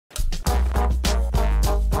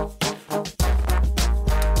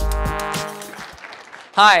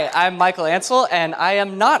Hi, I'm Michael Ansel, and I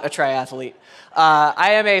am not a triathlete.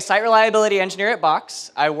 I am a site reliability engineer at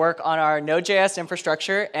Box. I work on our Node.js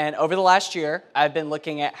infrastructure, and over the last year, I've been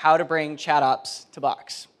looking at how to bring ChatOps to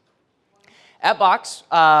Box. At Box,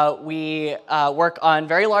 we work on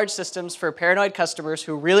very large systems for paranoid customers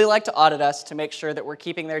who really like to audit us to make sure that we're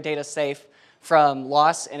keeping their data safe from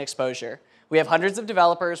loss and exposure. We have hundreds of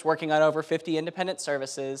developers working on over 50 independent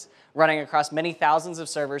services, running across many thousands of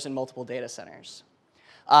servers in multiple data centers.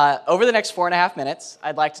 Over the next 4.5 minutes,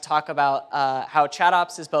 I'd like to talk about how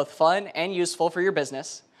ChatOps is both fun and useful for your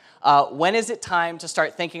business. When is it time to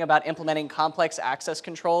start thinking about implementing complex access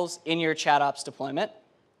controls in your ChatOps deployment?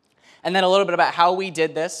 And then a little bit about how we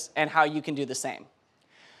did this and how you can do the same.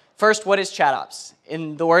 First, what is ChatOps?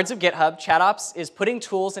 In the words of GitHub, ChatOps is putting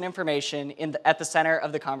tools and information at the center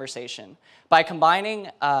of the conversation. By combining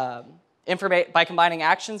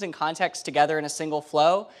actions and context together in a single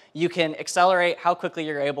flow, you can accelerate how quickly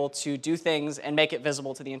you're able to do things and make it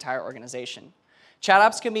visible to the entire organization.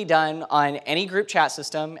 ChatOps can be done on any group chat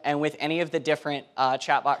system and with any of the different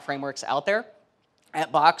chatbot frameworks out there.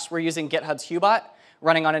 At Box, we're using GitHub's hubot,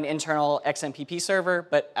 running on an internal XMPP server,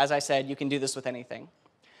 but as I said, you can do this with anything.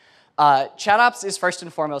 ChatOps is first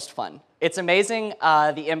and foremost fun. It's amazing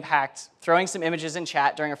the impact throwing some images in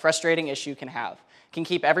chat during a frustrating issue can have. It can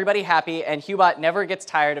keep everybody happy, and hubot never gets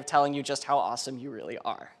tired of telling you just how awesome you really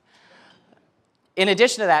are. In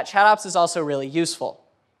addition to that, ChatOps is also really useful.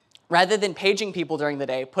 Rather than paging people during the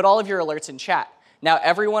day, put all of your alerts in chat. Now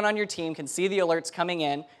everyone on your team can see the alerts coming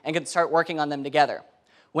in and can start working on them together.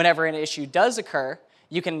 Whenever an issue does occur,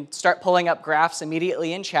 you can start pulling up graphs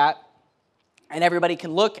immediately in chat, and everybody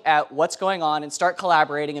can look at what's going on and start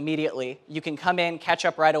collaborating immediately. You can come in, catch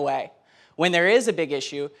up right away. When there is a big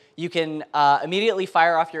issue, you can immediately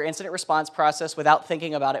fire off your incident response process without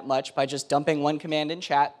thinking about it much by just dumping one command in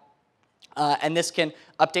chat. And this can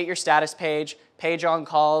update your status page, page on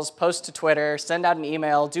calls, post to Twitter, send out an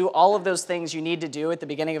email, do all of those things you need to do at the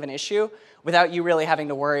beginning of an issue without you really having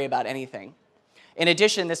to worry about anything. In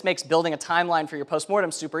addition, this makes building a timeline for your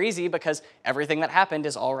postmortem super easy because everything that happened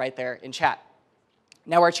is all right there in chat.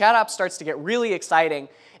 Now, where ChatOps starts to get really exciting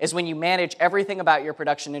is when you manage everything about your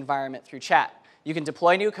production environment through chat. You can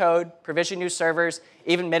deploy new code, provision new servers,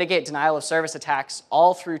 even mitigate denial of service attacks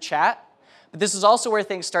all through chat. But this is also where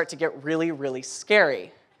things start to get really, really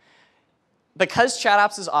scary. Because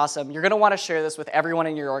ChatOps is awesome, you're going to want to share this with everyone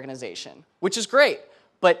in your organization, which is great.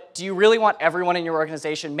 But do you really want everyone in your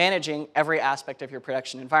organization managing every aspect of your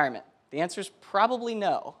production environment? The answer is probably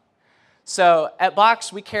no. So at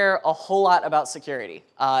Box, we care a whole lot about security.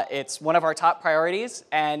 It's one of our top priorities,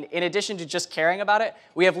 and in addition to just caring about it,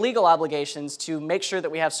 we have legal obligations to make sure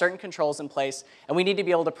that we have certain controls in place, and we need to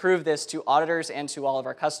be able to prove this to auditors and to all of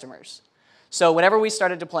our customers. So whenever we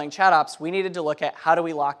started deploying ChatOps, we needed to look at how do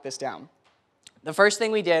we lock this down. The first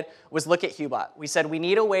thing we did was look at hubot. We said we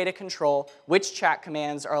need a way to control which chat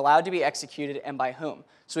commands are allowed to be executed and by whom.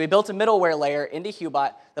 So we built a middleware layer into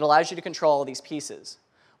hubot that allows you to control all these pieces.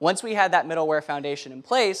 Once we had that middleware foundation in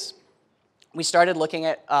place, we started looking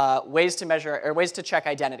at ways to measure or ways to check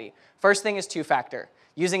identity. First thing is two-factor.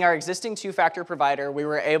 Using our existing two-factor provider, we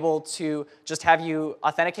were able to just have you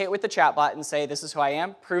authenticate with the chatbot and say, this is who I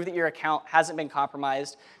am, prove that your account hasn't been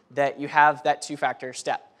compromised, that you have that two-factor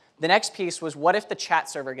step. The next piece was, what if the chat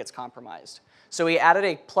server gets compromised? So we added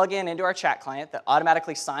a plugin into our chat client that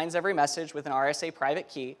automatically signs every message with an RSA private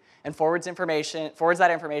key and forwards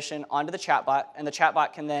that information onto the chatbot, and the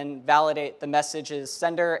chatbot can then validate the message's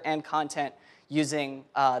sender and content using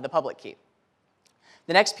the public key.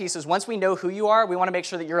 The next piece is, once we know who you are, we want to make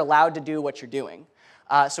sure that you're allowed to do what you're doing.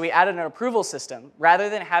 So we added an approval system.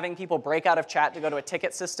 Rather than having people break out of chat to go to a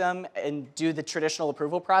ticket system and do the traditional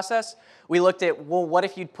approval process, we looked at, well, what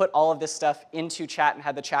if you'd put all of this stuff into chat and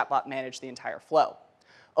had the chatbot manage the entire flow?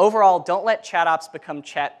 Overall, don't let ChatOps become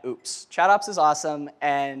ChatOops. ChatOps is awesome,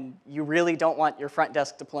 and you really don't want your front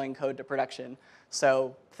desk deploying code to production.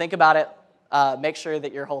 So think about it. Make sure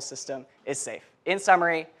that your whole system is safe. In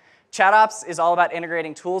summary, ChatOps is all about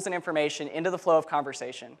integrating tools and information into the flow of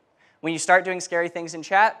conversation. When you start doing scary things in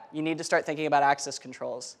chat, you need to start thinking about access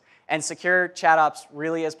controls. And secure ChatOps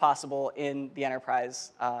really is possible in the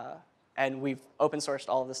enterprise. And we've open sourced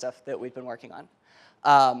all of the stuff that we've been working on.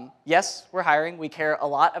 Yes, we're hiring. We care a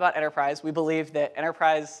lot about enterprise. We believe that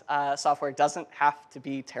enterprise software doesn't have to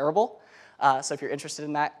be terrible. So if you're interested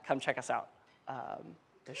in that, come check us out.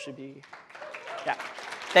 There should be, yeah.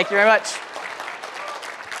 Thank you very much.